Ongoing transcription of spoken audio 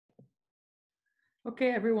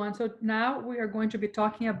Okay, everyone. So now we are going to be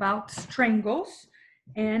talking about strangles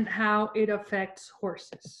and how it affects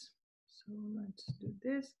horses. So let's do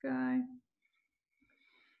this guy.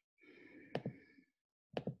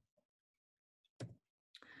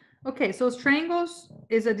 Okay, so strangles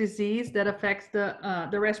is a disease that affects the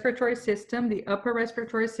respiratory system, the upper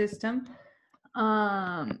respiratory system,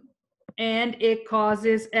 um, and it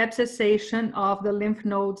causes abscessation of the lymph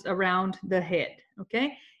nodes around the head.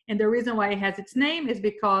 Okay, and the reason why it has its name is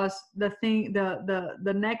because the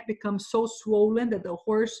neck becomes so swollen that the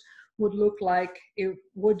horse would look like it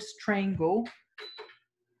would strangle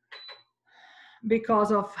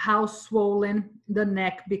because of how swollen the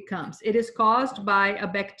neck becomes. It is caused by a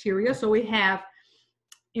bacteria. So we have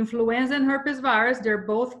influenza and herpes virus. They're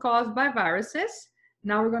both caused by viruses.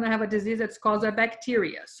 Now we're going to have a disease that's caused by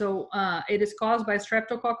bacteria. So it is caused by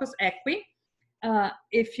Streptococcus equi.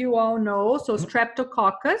 If you all know, so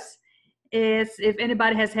Streptococcus is, if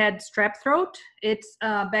anybody has had strep throat, it's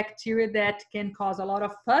a bacteria that can cause a lot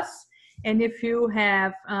of pus. And if you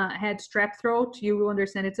have had strep throat, you will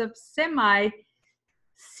understand it's a semi-serious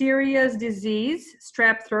disease,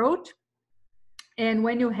 strep throat. And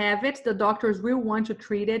when you have it, the doctors will want to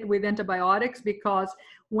treat it with antibiotics because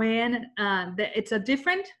when it's a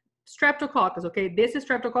different streptococcus, okay? This is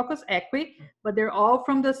Streptococcus equi, but they're all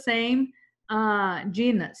from the same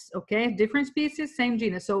genus, okay? Different species, same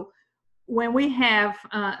genus. So when we have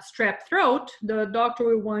strep throat, the doctor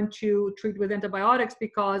will want to treat with antibiotics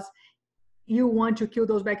because you want to kill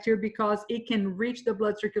those bacteria because it can reach the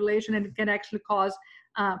blood circulation and it can actually cause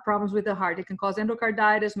problems with the heart. It can cause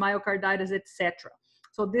endocarditis, myocarditis, etc.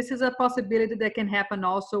 So this is a possibility that can happen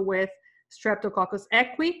also with Streptococcus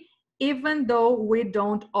equi, even though we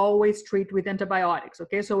don't always treat with antibiotics.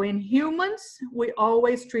 Okay, so in humans, we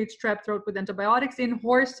always treat strep throat with antibiotics. In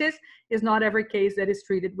horses, is not every case that is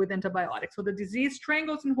treated with antibiotics. So the disease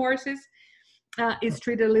strangles in horses is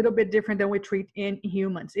treated a little bit different than we treat in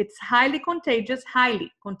humans. It's highly contagious,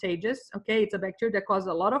 okay? It's a bacteria that causes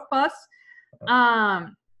a lot of pus.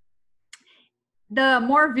 The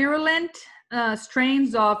more virulent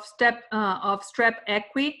strains of strep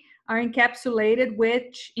equi are encapsulated,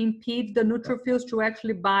 which impede the neutrophils to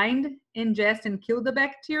actually bind, ingest, and kill the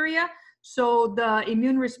bacteria. So the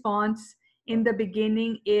immune response in the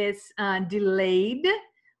beginning is delayed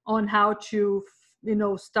on how to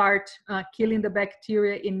start killing the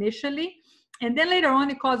bacteria initially. And then later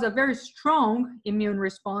on, it causes a very strong immune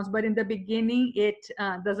response, but in the beginning, it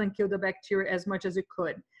doesn't kill the bacteria as much as it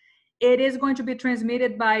could. It is going to be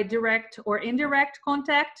transmitted by direct or indirect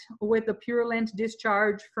contact with the purulent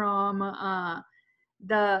discharge from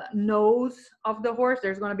the nose of the horse.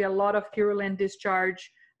 There's going to be a lot of purulent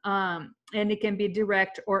discharge, and it can be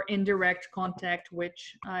direct or indirect contact,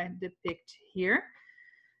 which I depict here.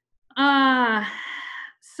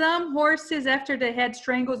 Some horses, after they had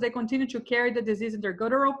strangles, they continue to carry the disease in their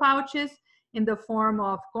guttural pouches in the form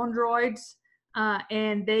of chondroids,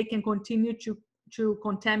 and they can continue to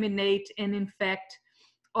contaminate and infect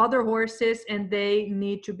other horses, and we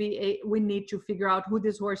need to figure out who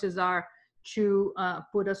these horses are to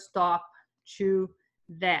put a stop to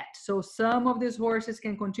that. So some of these horses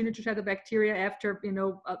can continue to shed the bacteria after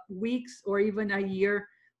weeks or even a year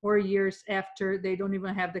or years after they don't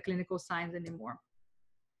even have the clinical signs anymore.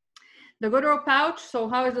 The guttural pouch, so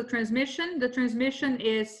how is the transmission? The transmission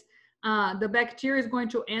is the bacteria is going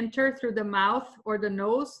to enter through the mouth or the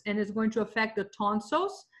nose and is going to affect the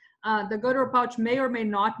tonsils. The guttural pouch may or may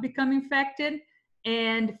not become infected.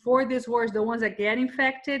 And for this horse, the ones that get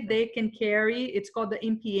infected, they can carry, it's called the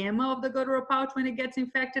empyema of the guttural pouch when it gets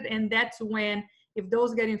infected. And that's when, if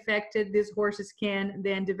those get infected, these horses can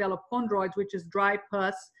then develop chondroids, which is dry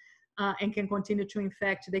pus, and can continue to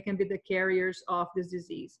infect. They can be the carriers of this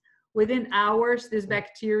disease. Within hours, these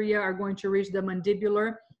bacteria are going to reach the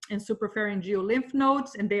mandibular and suprapharyngeal lymph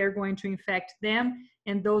nodes, and they are going to infect them.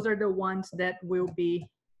 And those are the ones that will be,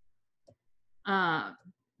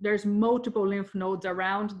 there's multiple lymph nodes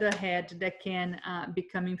around the head that can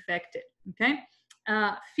become infected, okay?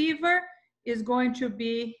 Fever is going to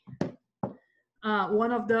be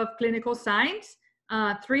one of the clinical signs.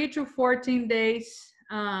 3 to 14 days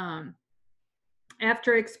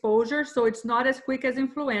after exposure, so it's not as quick as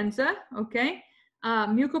influenza, okay?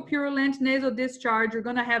 Mucopurulent nasal discharge, you're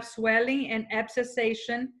gonna have swelling and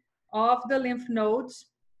abscessation of the lymph nodes.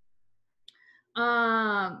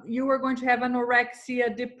 You are going to have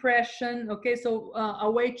anorexia, depression, okay? So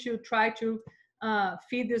a way to try to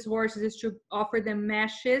feed these horses is to offer them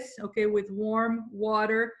mashes, okay, with warm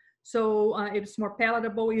water. So it's more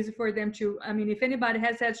palatable, easy for them to, I mean, if anybody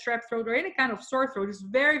has had strep throat or any kind of sore throat, it's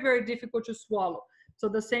very, very difficult to swallow. So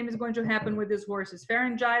the same is going to happen with these horses.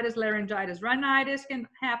 Pharyngitis, laryngitis, rhinitis can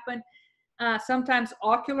happen. Sometimes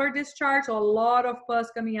ocular discharge, so a lot of pus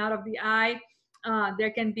coming out of the eye. There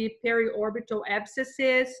can be periorbital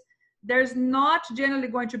abscesses. There's not generally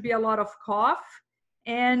going to be a lot of cough.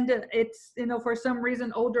 And it's, you know, for some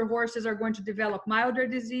reason, older horses are going to develop milder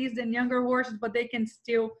disease than younger horses, but they can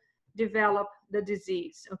still develop the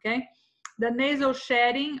disease, okay? The nasal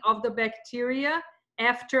shedding of the bacteria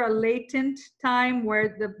after a latent time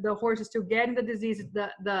where the horse is still getting the disease,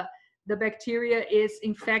 the bacteria is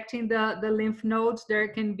infecting the lymph nodes. There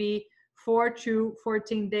can be 4 to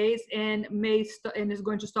 14 days and is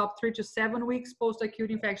going to stop 3 to 7 weeks post-acute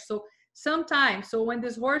infection. So sometimes, so when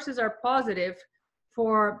these horses are positive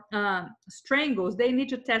for strangles, they need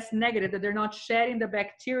to test negative that they're not shedding the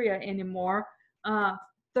bacteria anymore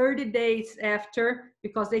 30 days after,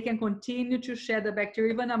 because they can continue to shed the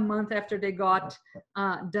bacteria even a month after they got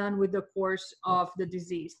done with the course of the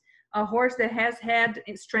disease. A horse that has had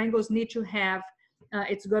strangles need to have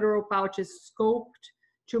its guttural pouches scoped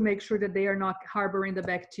to make sure that they are not harboring the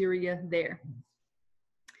bacteria there.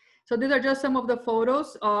 So these are just some of the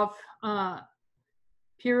photos of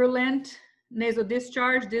purulent nasal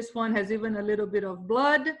discharge. This one has even a little bit of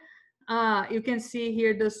blood. You can see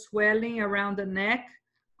here the swelling around the neck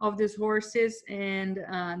of these horses, and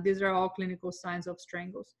these are all clinical signs of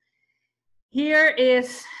strangles. Here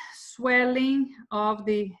is swelling of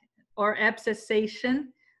or abscessation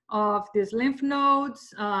of these lymph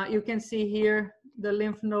nodes. You can see here the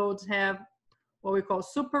lymph nodes have what we call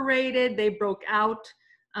suppurated. They broke out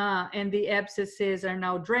and the abscesses are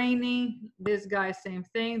now draining. This guy, same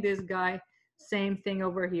thing. This guy, same thing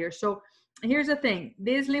over here. So here's the thing.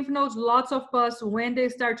 These lymph nodes, lots of pus. When they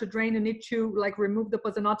start to drain, you need to like remove the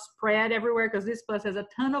pus and not spread everywhere, because this pus has a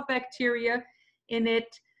ton of bacteria in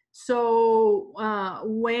it. So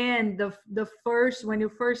when you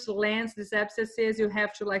first lance these abscesses, you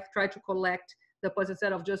have to like try to collect the pus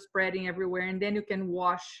instead of just spreading everywhere, and then you can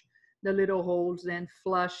wash the little holes and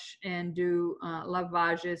flush and do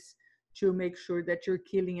lavages to make sure that you're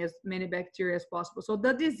killing as many bacteria as possible. So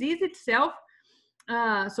the disease itself,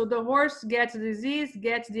 so the horse gets the disease,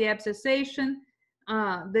 gets the abscessation,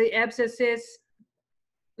 the abscesses,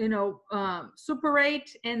 you know, suppurate,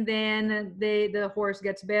 and then the horse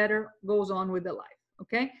gets better, goes on with the life,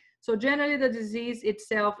 okay? So generally the disease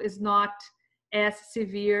itself is not as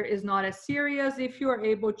severe, is not as serious if you are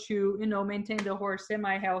able to, you know, maintain the horse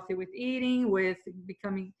semi-healthy with eating, with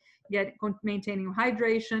maintaining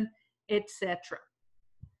hydration, etc.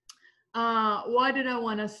 What did I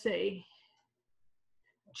want to say?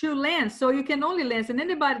 To lance, so you can only lance, and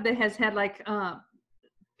anybody that has had like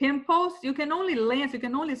pimples, you can only lance, you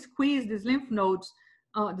can only squeeze these lymph nodes,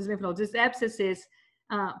 these abscesses,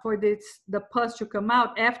 for the pus to come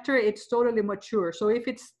out after it's totally mature. So if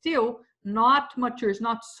it's still not mature, it's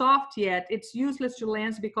not soft yet, it's useless to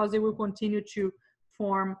lance because it will continue to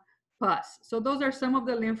form pus. So those are some of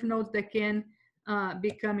the lymph nodes that can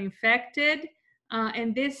become infected.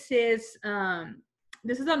 And this is a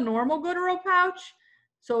normal guttural pouch.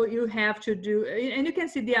 So you have to do, and you can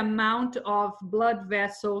see the amount of blood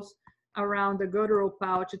vessels around the guttural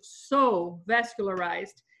pouch. It's so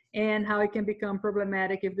vascularized, and how it can become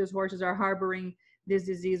problematic if these horses are harboring this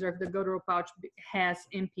disease or if the guttural pouch has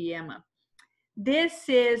empyema. This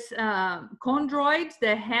is chondroids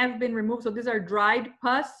that have been removed. So these are dried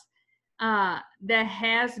pus that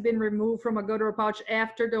has been removed from a guttural pouch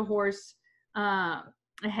after the horse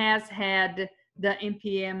has had the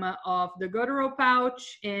empyema of the guttural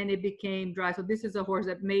pouch and it became dry. So this is a horse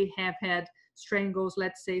that may have had strangles,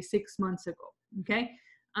 let's say 6 months ago, okay?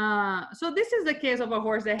 So this is the case of a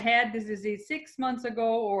horse that had this disease 6 months ago,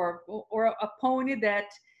 or a pony that,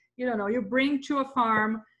 you don't know, you bring to a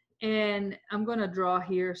farm. And I'm gonna draw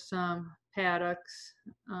here some paddocks.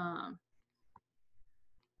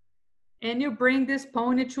 And you bring this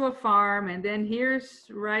pony to a farm, and then here's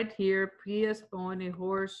right here, PS pony,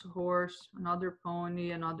 horse, horse, another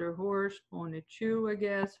pony, another horse, pony 2, I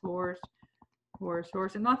guess, horse, horse,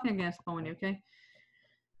 horse, and nothing against pony, okay?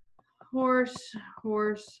 Horse,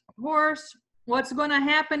 horse, horse. What's gonna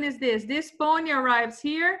happen is this pony arrives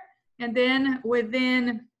here, and then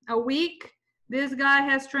within a week, this guy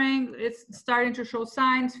has strength, it's starting to show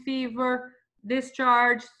signs, fever,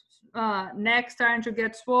 discharge, neck starting to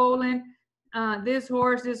get swollen, this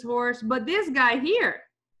horse, but this guy here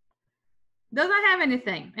doesn't have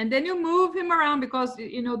anything. And then you move him around because,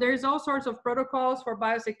 you know, there's all sorts of protocols for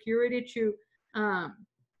biosecurity to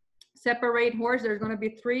separate horse. There's gonna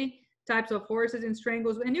be 3 types of horses in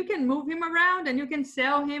strangles, and you can move him around and you can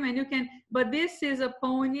sell him and you can, but this is a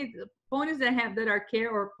pony, Ponies that are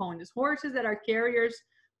horses that are carriers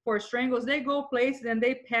for strangles, they go places and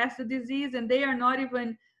they pass the disease, and they are not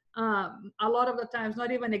even a lot of the times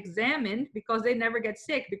not even examined, because they never get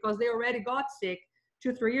sick, because they already got sick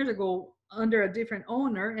 2-3 years ago under a different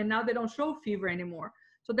owner, and now they don't show fever anymore.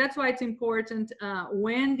 So that's why it's important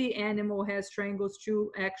when the animal has strangles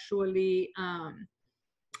to actually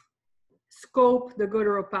scope the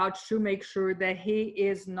guttural pouch to make sure that he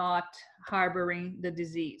is not harboring the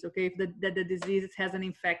disease, okay, if the disease hasn't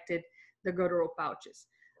infected the guttural pouches.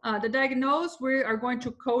 The diagnose, we are going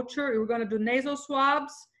to culture, we're going to do nasal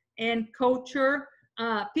swabs and culture.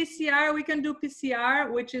 PCR, we can do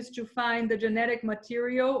PCR, which is to find the genetic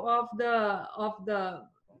material of the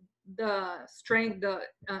strain,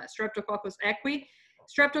 Streptococcus equi.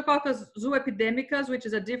 Streptococcus zooepidemicus, which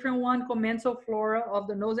is a different one, commensal flora of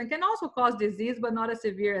the nose, and can also cause disease, but not as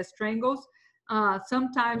severe as strangles.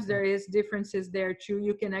 Sometimes there is differences there too.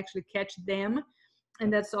 You can actually catch them,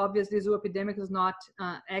 and that's obviously zooepidemicus is not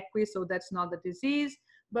equi, so that's not the disease.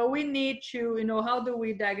 But we need to, how do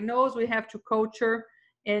we diagnose? We have to culture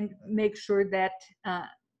and make sure that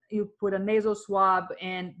you put a nasal swab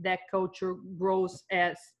and that culture grows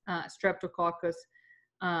as Streptococcus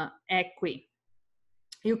equi.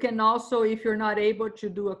 You can also, if you're not able to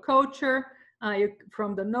do a culture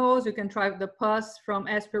from the nose, you can try the pus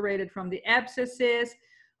aspirated from the abscesses,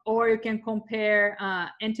 or you can compare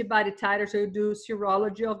antibody titers. So you do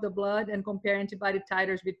serology of the blood and compare antibody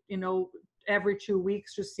titers with, every 2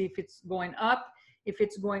 weeks to see if it's going up. If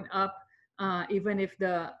it's going up, even if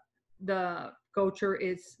the culture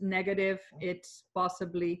is negative, it's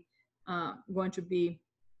possibly going to be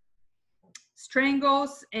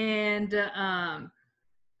strangles. And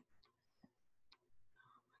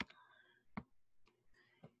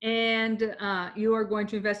you are going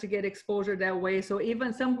to investigate exposure that way. So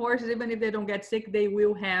even some horses, even if they don't get sick, they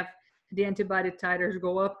will have the antibody titers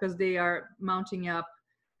go up because they are mounting up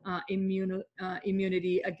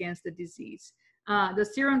immunity against the disease. The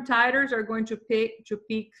serum titers are going to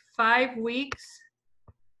peak 5 weeks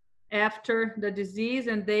after the disease,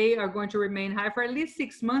 and they are going to remain high for at least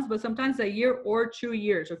 6 months, but sometimes a year or 2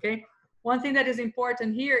 years, okay? One thing that is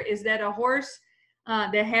important here is that a horse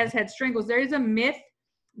that has had strangles, there is a myth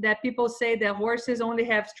that people say that horses only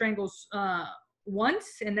have strangles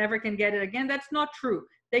once and never can get it again. That's not true.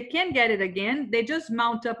 They can get it again. They just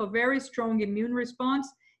mount up a very strong immune response,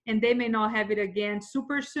 and they may not have it again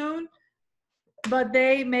super soon, but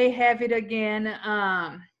they may have it again,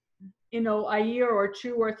 a year or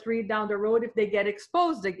 2 or 3 down the road if they get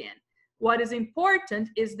exposed again. What is important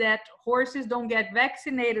is that horses don't get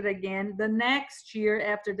vaccinated again the next year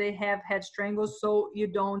after they have had strangles, so you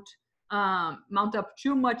don't mount up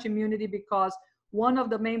too much immunity, because one of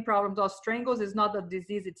the main problems of strangles is not the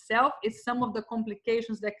disease itself, it's some of the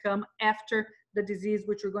complications that come after the disease,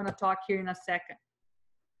 which we're going to talk here in a second.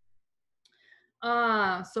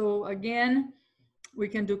 So again, we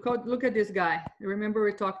can do code. Look at this guy. Remember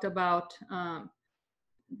we talked about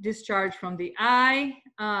discharge from the eye.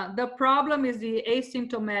 The problem is the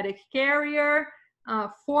asymptomatic carrier.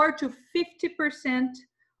 4 to 50%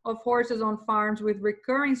 of horses on farms with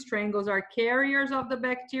recurring strangles are carriers of the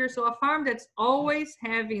bacteria. So a farm that's always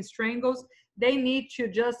having strangles, they need to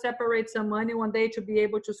just separate some money one day to be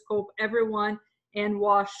able to scope everyone and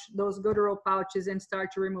wash those guttural pouches and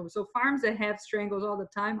start to remove. So farms that have strangles all the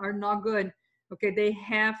time are not good. Okay, they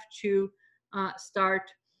have to start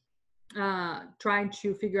trying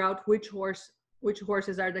to figure out which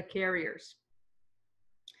horses are the carriers.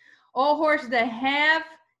 All horses that have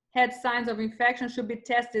had signs of infection should be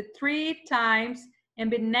tested 3 times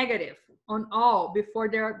and be negative on all before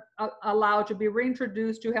they're allowed to be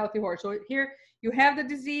reintroduced to healthy horse. So here you have the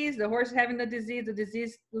disease, the horse is having the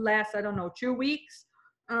disease lasts, 2 weeks.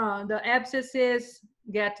 The abscesses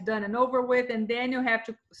get done and over with, and then you have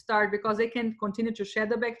to start, because they can continue to shed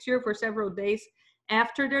the bacteria for several days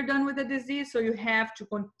after they're done with the disease. So you have to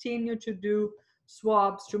continue to do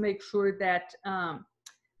swabs to make sure that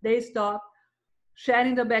they stop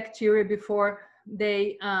shedding the bacteria before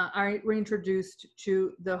they are reintroduced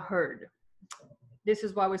to the herd. This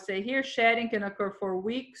is why we say here, shedding can occur for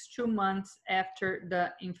weeks to months after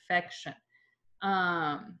the infection.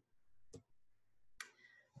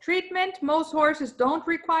 Treatment, most horses don't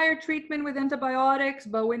require treatment with antibiotics,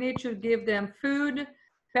 but we need to give them food,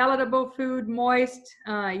 palatable food, moist,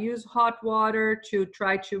 use hot water to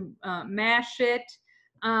try to mash it.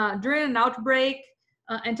 During an outbreak,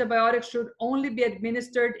 antibiotics should only be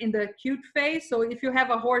administered in the acute phase. So if you have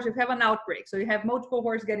a horse, if you have an outbreak, so you have multiple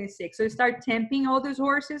horses getting sick, so you start temping all these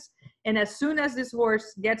horses, and as soon as this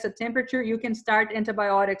horse gets a temperature, you can start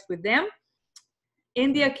antibiotics with them.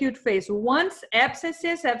 in the acute phase. Once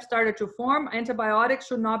abscesses have started to form, antibiotics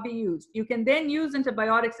should not be used. You can then use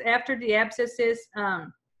antibiotics after the abscesses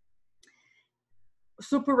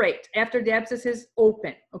suppurate, after the abscesses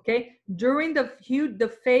open, okay? During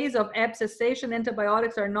the phase of abscessation,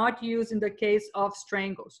 antibiotics are not used in the case of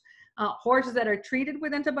strangles. Horses that are treated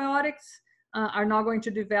with antibiotics are not going to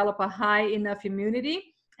develop a high enough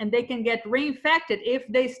immunity, and they can get reinfected if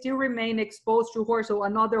they still remain exposed to horse or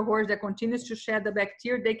another horse that continues to shed the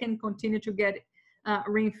bacteria. They can continue to get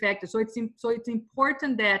reinfected. So it's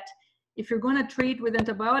important that if you're going to treat with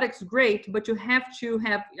antibiotics, great, but you have to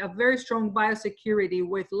have a very strong biosecurity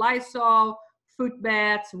with Lysol, foot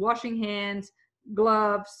baths, washing hands,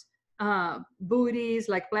 gloves, booties,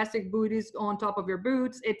 like plastic booties on top of your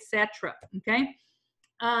boots, etc. Okay,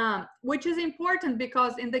 which is important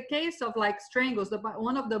because in the case of like strangles,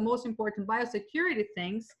 one of the most important biosecurity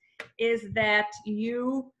things is that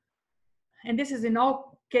you, and this is in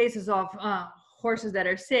all cases of horses that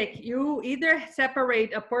are sick, you either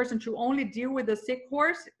separate a person to only deal with the sick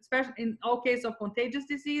horse, especially in all cases of contagious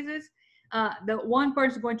diseases. The one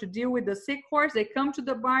person is going to deal with the sick horse. They come to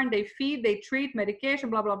the barn, they feed, they treat, medication,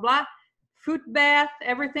 blah, blah, blah, foot bath,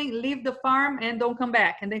 everything, leave the farm and don't come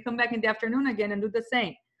back. And then come back in the afternoon again and do the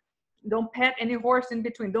same. Don't pet any horse in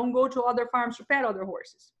between. Don't go to other farms to pet other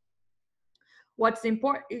horses. What's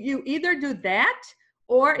important, you either do that,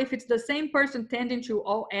 or if it's the same person tending to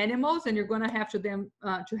all animals, and you're going to have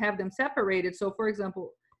have them separated. So for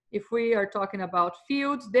example, if we are talking about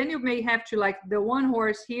fields, then you may have to, like the one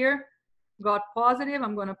horse here got positive,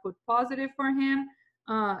 I'm going to put positive for him.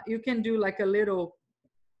 You can do like a little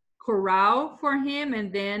corral for him,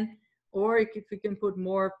 and then, or if you can put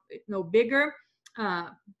more, bigger,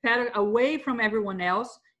 paddock away from everyone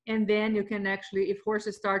else. And then you can actually, if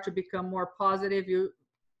horses start to become more positive, you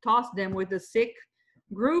toss them with the sick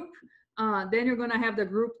group. Then you're going to have the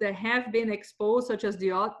group that have been exposed, such as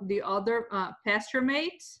the other pasture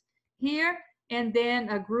mates here. And then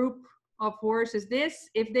a group of horses,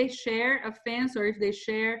 if they share a fence or if they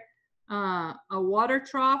share a water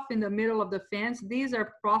trough in the middle of the fence, these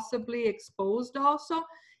are possibly exposed also.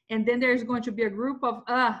 And then there's going to be a group of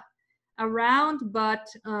around, but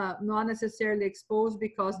not necessarily exposed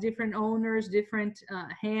because different owners, different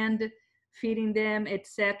hand feeding them,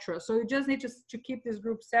 etc. So you just need to keep this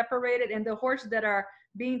group separated, and the horses that are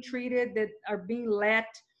being treated, that are being let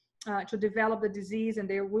to develop the disease, and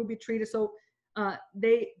they will be treated, so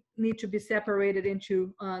they need to be separated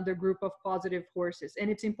into the group of positive horses. And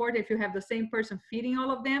it's important, if you have the same person feeding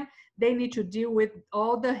all of them, they need to deal with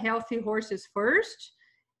all the healthy horses first,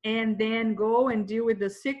 and then go and deal with the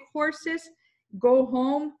sick horses, go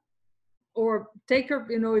home, or take her,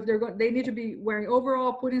 if they're going, they need to be wearing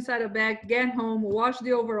overall, put inside a bag, get home, wash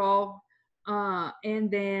the overall, and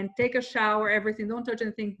then take a shower, everything, don't touch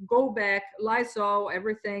anything, go back, Lysol,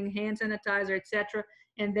 everything, hand sanitizer, etc.,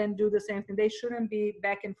 and then do the same thing. They shouldn't be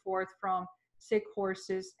back and forth from sick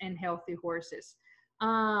horses and healthy horses.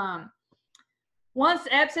 Once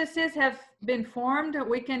abscesses have been formed,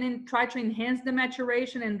 we can try to enhance the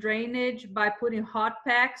maturation and drainage by putting hot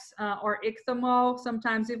packs or ichthymol,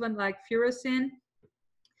 sometimes even like furosin.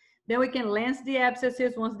 Then we can lance the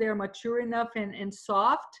abscesses once they're mature enough and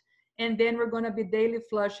soft. And then we're going to be daily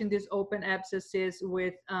flushing these open abscesses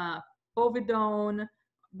with povidone,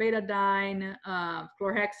 betadine,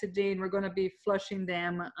 chlorhexidine. We're going to be flushing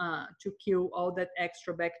them to kill all that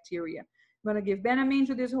extra bacteria. I'm going to give Benamine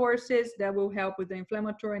to these horses. That will help with the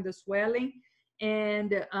inflammatory and the swelling.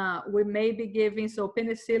 And we may be giving, so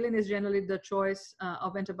penicillin is generally the choice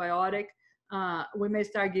of antibiotic. We may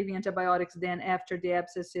start giving antibiotics then after the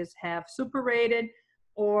abscesses have suppurated,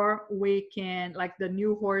 or we can, like the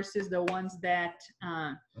new horses, the ones that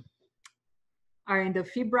are in the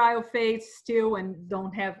febrile phase still and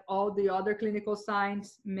don't have all the other clinical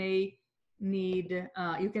signs, may need,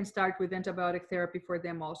 you can start with antibiotic therapy for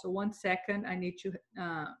them also. 1 second, I need to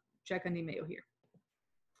check an email here.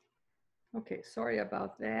 Okay, sorry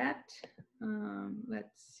about that.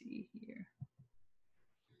 Let's see here.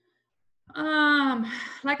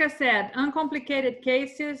 Like I said, uncomplicated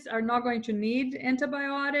cases are not going to need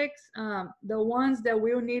antibiotics. The ones that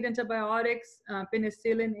will need antibiotics,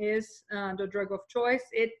 penicillin is the drug of choice.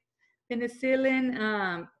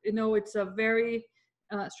 Penicillin, it's a very,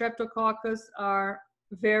 streptococcus are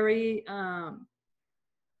very,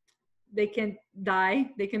 they can die,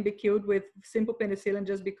 they can be killed with simple penicillin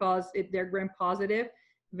just because they're gram-positive,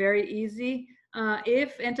 very easy.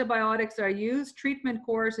 If antibiotics are used, treatment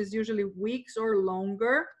course is usually weeks or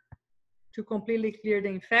longer to completely clear the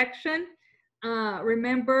infection.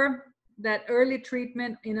 Remember, that early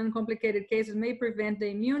treatment in uncomplicated cases may prevent the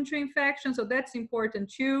immune to infection, so that's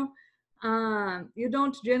important too. You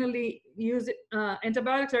don't generally use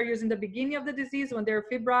antibiotics are used in the beginning of the disease when they're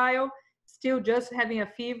febrile, still just having a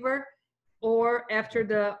fever, or after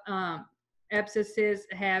the abscesses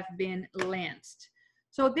have been lanced.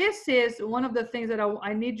 So this is one of the things that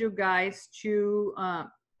I need you guys to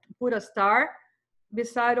put a star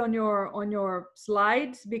beside on your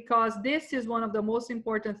slides, because this is one of the most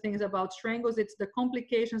important things about strangles. It's the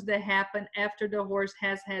complications that happen after the horse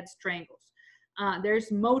has had strangles.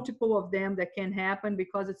 There's multiple of them that can happen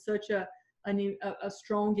because it's such a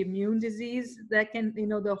strong immune disease that can,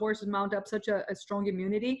 the horses mount up such a strong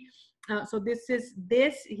immunity. So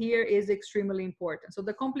this here is extremely important. So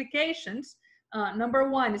the complications, number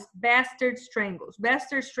one is bastard strangles.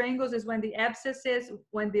 Bastard strangles is when the abscesses,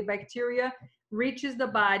 when the bacteria reaches the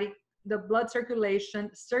body, the blood circulation,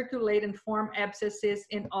 circulate and form abscesses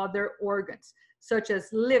in other organs, such as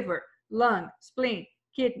liver, lung, spleen,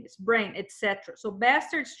 kidneys, brain, etc. So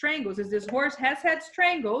bastard strangles is this horse has had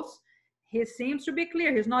strangles. He seems to be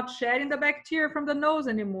clear. He's not shedding the bacteria from the nose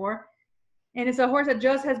anymore. And it's a horse that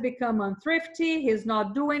just has become unthrifty. He's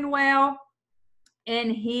not doing well.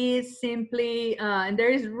 And he's simply, and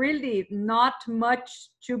there is really not much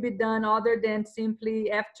to be done other than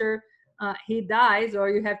simply after he dies,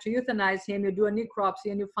 or you have to euthanize him, you do a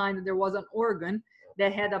necropsy and you find that there was an organ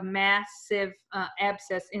that had a massive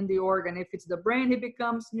abscess in the organ. If it's the brain, he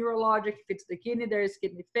becomes neurologic. If it's the kidney, there is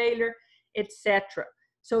kidney failure, etc.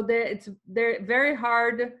 So they're very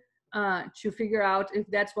hard to figure out if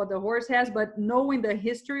that's what the horse has, but knowing the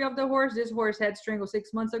history of the horse, this horse had strangle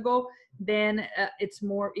 6 months ago, then it's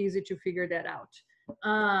more easy to figure that out.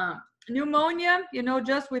 Pneumonia,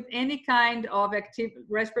 just with any kind of active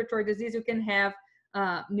respiratory disease, you can have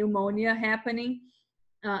pneumonia happening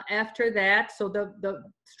after that. So the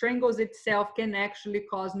strangles itself can actually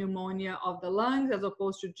cause pneumonia of the lungs as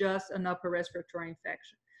opposed to just an upper respiratory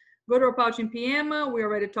infection. Guttural pouch emphysema, we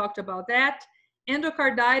already talked about that.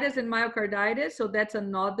 Endocarditis and myocarditis, so that's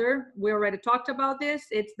another, we already talked about this.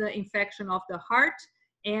 It's the infection of the heart,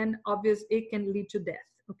 and obviously it can lead to death,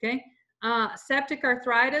 okay? Septic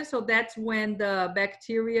arthritis, so that's when the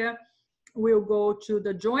bacteria will go to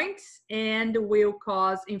the joints and will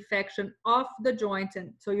cause infection of the joints.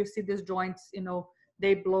 And so you see these joints,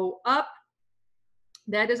 they blow up.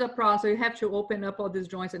 That is a process. So you have to open up all these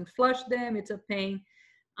joints and flush them. It's a pain.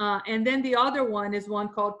 And then the other one is one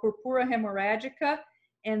called purpura hemorrhagica.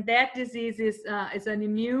 And that disease is an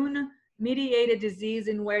immune-mediated disease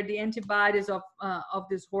in where the antibodies of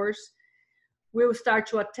this horse will start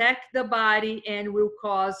to attack the body and will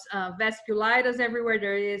cause vasculitis everywhere.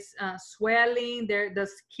 There is swelling. The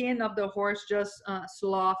skin of the horse just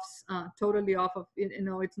sloughs totally off of it.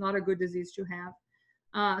 It's not a good disease to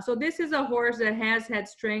have. So this is a horse that has had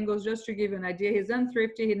strangles, just to give you an idea. He's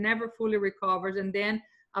unthrifty. He never fully recovers. And then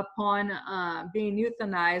upon being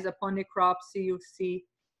euthanized, upon necropsy, you see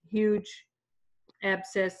huge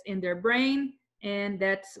abscess in their brain. And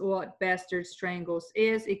that's what bastard strangles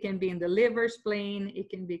is. It can be in the liver, spleen, it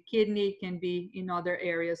can be kidney, it can be in other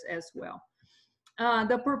areas as well.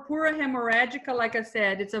 The purpura hemorrhagica, like I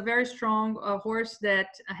said, it's a very strong horse that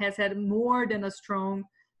has had more than a strong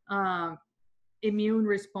immune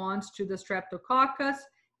response to the streptococcus,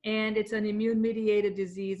 and it's an immune-mediated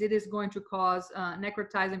disease. It is going to cause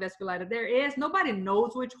necrotizing vasculitis. Nobody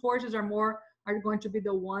knows which horses are going to be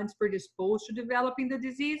the ones predisposed to developing the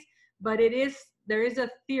disease, but there is a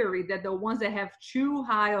theory that the ones that have too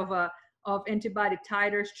high of antibody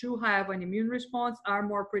titers, too high of an immune response, are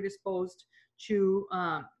more predisposed to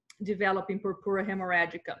developing purpura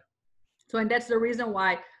hemorrhagica. So, and that's the reason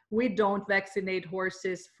why we don't vaccinate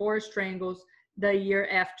horses for strangles the year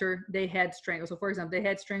after they had strangles. So for example, they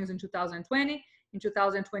had strangles in 2020, in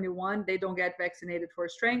 2021, they don't get vaccinated for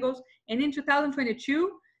strangles. And in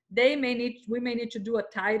 2022, we may need to do a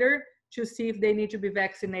titer to see if they need to be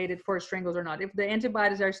vaccinated for strangles or not. If the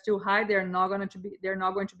antibodies are still high, they're not going to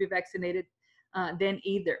be vaccinated then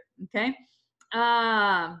either. Okay.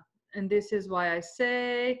 And this is why I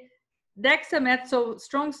say dexamethasone. So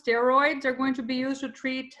strong steroids are going to be used to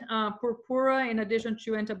treat purpura in addition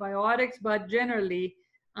to antibiotics, but generally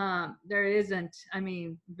there isn't.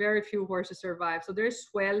 Very few horses survive. So there's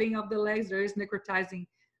swelling of the legs. There is necrotizing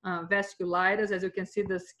vasculitis. As you can see,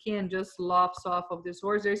 the skin just sloughs off of this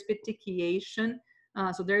horse. There's petechiation.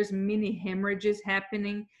 So there's mini hemorrhages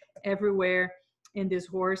happening everywhere in this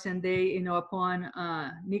horse. And they, upon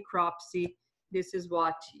necropsy, this is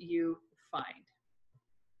what you find.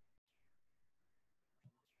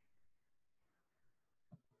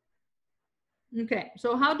 Okay,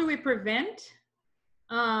 so how do we prevent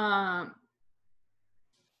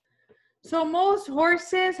So most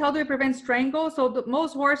horses, how do we prevent strangles? So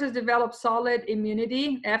most horses develop solid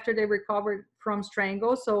immunity after they recover from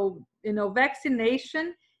strangles. So, you know,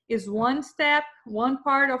 vaccination is one step, one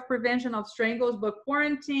part of prevention of strangles, but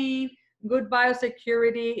quarantine, good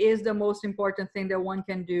biosecurity is the most important thing that one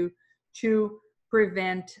can do to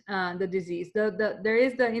prevent the disease. There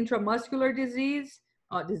is the intramuscular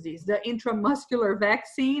the intramuscular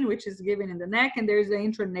vaccine, which is given in the neck, and there's the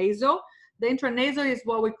intranasal. The intranasal is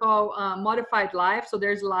what we call modified live. So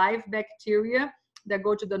there's live bacteria that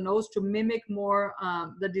go to the nose to mimic more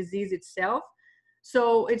the disease itself.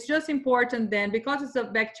 So it's just important then, because it's a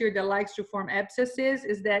bacteria that likes to form abscesses,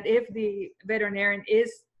 is that if the veterinarian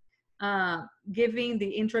is giving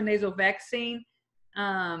the intranasal vaccine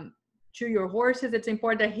to your horses, it's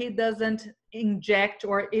important that he doesn't inject,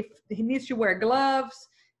 or if he needs to wear gloves,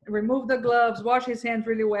 remove the gloves, wash his hands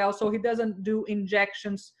really well, so he doesn't do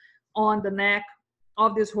injections on the neck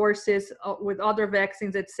of these horses with other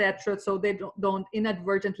vaccines, etc., so they don't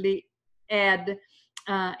inadvertently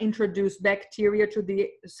introduce bacteria to the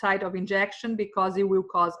site of injection, because it will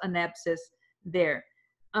cause an abscess there.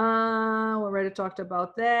 We already talked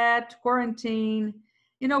about that. Quarantine.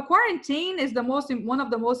 You know, quarantine is one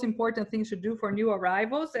of the most important things to do for new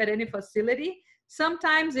arrivals at any facility.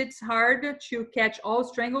 Sometimes it's hard to catch all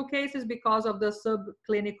strangle cases because of the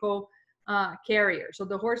subclinical carrier. So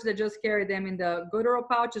the horse that just carry them in the guttural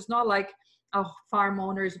pouch, is not like a farm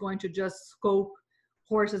owner is going to just scope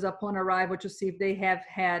horses upon arrival to see if they have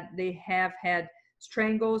had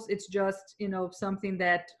strangles. It's just, you know, something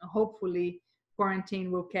that hopefully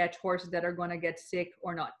quarantine will catch horses that are going to get sick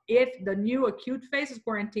or not. If the new acute phases,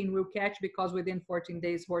 quarantine will catch, because within 14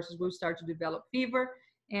 days horses will start to develop fever,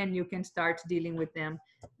 and you can start dealing with them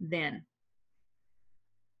then.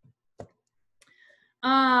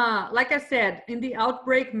 Like I said, in the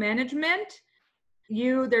outbreak management,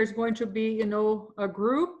 there's going to be, you know, a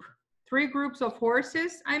group, 3 groups of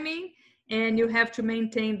horses, and you have to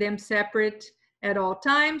maintain them separate at all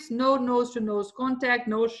times. No nose-to-nose contact,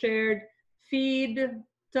 no shared feed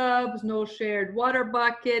tubs, no shared water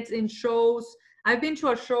buckets in shows. I've been to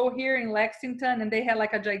a show here in Lexington, and they had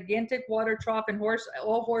like a gigantic water trough, and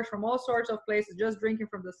all horse from all sorts of places just drinking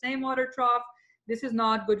from the same water trough. This is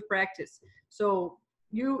not good practice. So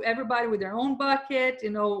everybody with their own bucket, you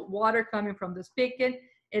know, water coming from the spigot,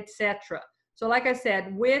 etc. So like I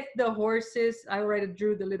said, with the horses, I already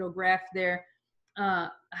drew the little graph there,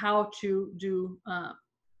 how to do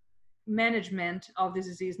management of this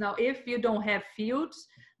disease. Now, if you don't have fields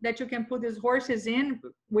that you can put these horses in,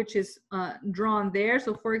 which is drawn there.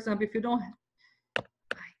 So for example, if you don't,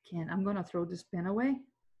 I'm gonna throw this pen away.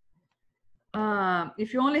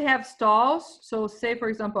 If you only have stalls, so say for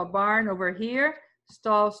example, a barn over here,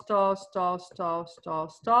 stall. So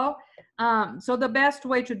the best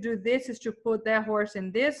way to do this is to put that horse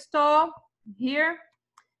in this stall here,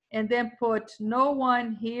 and then put no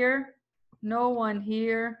one here,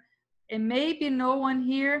 and maybe no one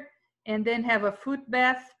here, and then have a foot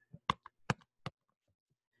bath.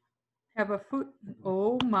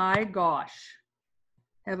 Oh my gosh.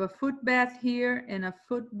 Have a foot bath here and a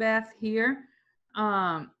foot bath here.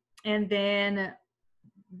 And then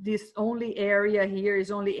this only area here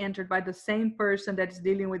is only entered by the same person that is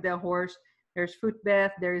dealing with the horse. There's foot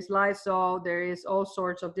bath, there is Lysol, there is all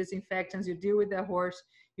sorts of disinfectants. You deal with the horse,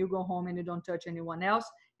 you go home and you don't touch anyone else.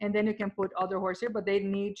 And then you can put other horse here, but they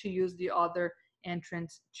need to use the other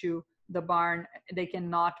entrance to the barn. They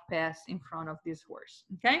cannot pass in front of this horse,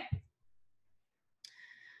 okay?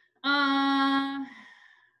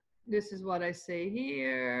 This is what I say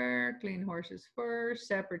here. Clean horses first,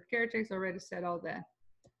 separate caretakers, already said all that.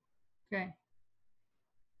 Okay.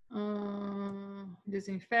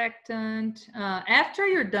 Disinfectant. After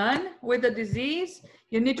you're done with the disease,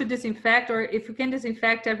 you need to disinfect, or if you can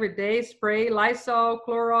disinfect every day, spray Lysol,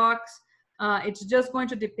 Clorox. It's just going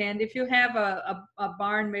to depend. If you have a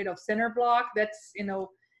barn made of center block, that's, you know,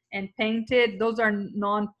 and painted, those are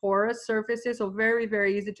non-porous surfaces, so very,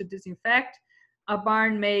 very easy to disinfect. A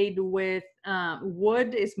barn made with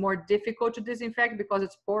wood is more difficult to disinfect because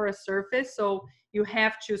it's porous surface, so you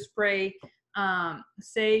have to spray.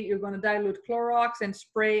 Say you're going to dilute Clorox and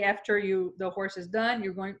spray after the horse is done.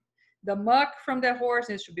 The muck from the horse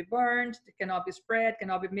needs to be burned. It cannot be spread,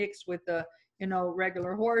 cannot be mixed with the, you know,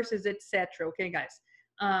 regular horses, etc. Okay, guys.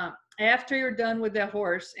 After you're done with the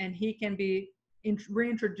horse and he can be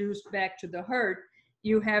reintroduced back to the herd,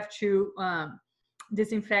 you have to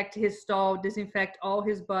disinfect his stall, disinfect all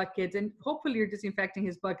his buckets, and hopefully you're disinfecting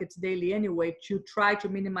his buckets daily anyway to try to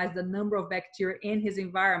minimize the number of bacteria in his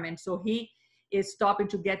environment. So is stopping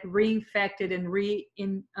to get reinfected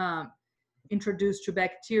and introduced to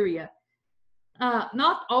bacteria.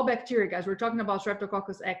 Not all bacteria, guys. We're talking about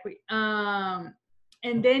Streptococcus equi.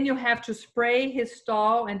 And then you have to spray his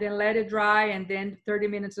stall and then let it dry. And then 30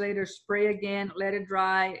 minutes later, spray again, let it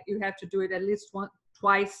dry. You have to do it at least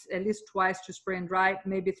twice to spray and dry.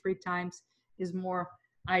 Maybe 3 times is more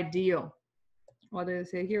ideal. What do they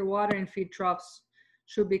say here? Water and feed troughs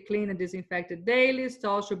should be cleaned and disinfected daily.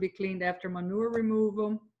 Stalls should be cleaned after manure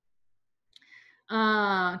removal.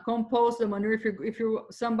 Compost the manure. If you're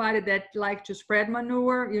somebody that like to spread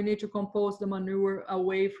manure, you need to compost the manure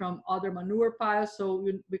away from other manure piles. So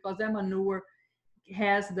because that manure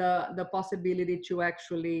has the possibility to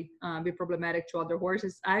actually be problematic to other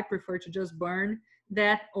horses, I prefer to just burn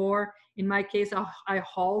that, or in my case, I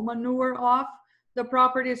haul manure off the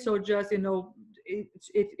property. So just,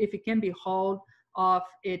 if it can be hauled off,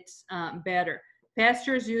 it's better.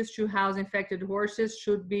 Pastures used to house infected horses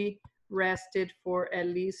should be rested for at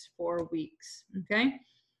least 4 weeks. Okay.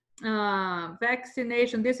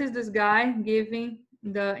 Vaccination. This guy giving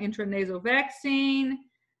the intranasal vaccine.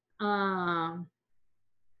 I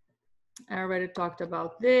already talked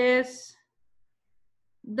about this.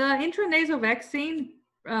 The intranasal vaccine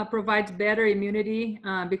provides better immunity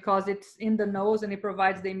because it's in the nose, and it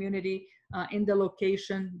provides the immunity in the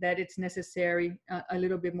location that it's necessary a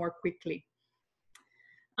little bit more quickly.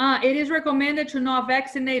 It is recommended to not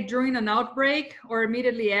vaccinate during an outbreak or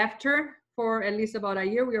immediately after for at least about a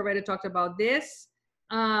year. We already talked about this.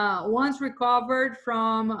 Once recovered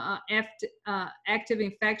from active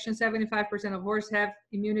infection, 75% of horses have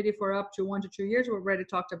immunity for up to 1 to 2 years. We already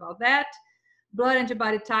talked about that. Blood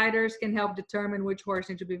antibody titers can help determine which horse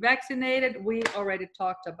needs to be vaccinated. We already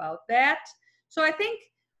talked about that. So I think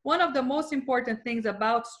one of the most important things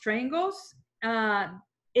about strangles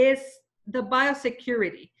is the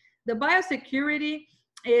biosecurity. The biosecurity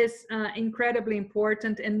is incredibly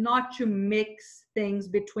important, and not to mix things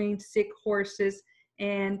between sick horses,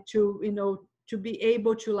 and to be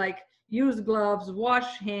able to use gloves,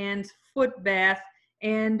 wash hands, foot bath,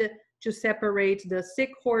 and to separate the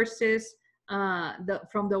sick horses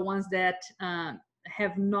from the ones that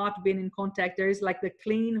have not been in contact. There is the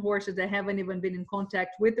clean horses that haven't even been in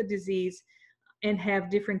contact with the disease, and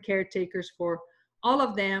have different caretakers for all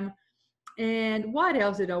of them. And what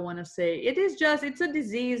else did I want to say? It's a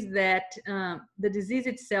disease that the disease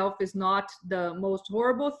itself is not the most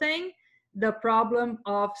horrible thing. The problem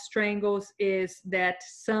of strangles is that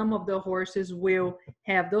some of the horses will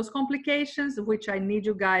have those complications, which I need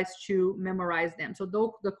you guys to memorize them. So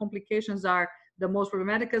the complications are the most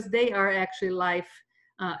problematic because they are actually life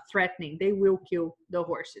threatening. They will kill the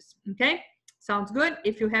horses. Okay, sounds good.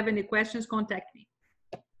 If you have any questions, contact me.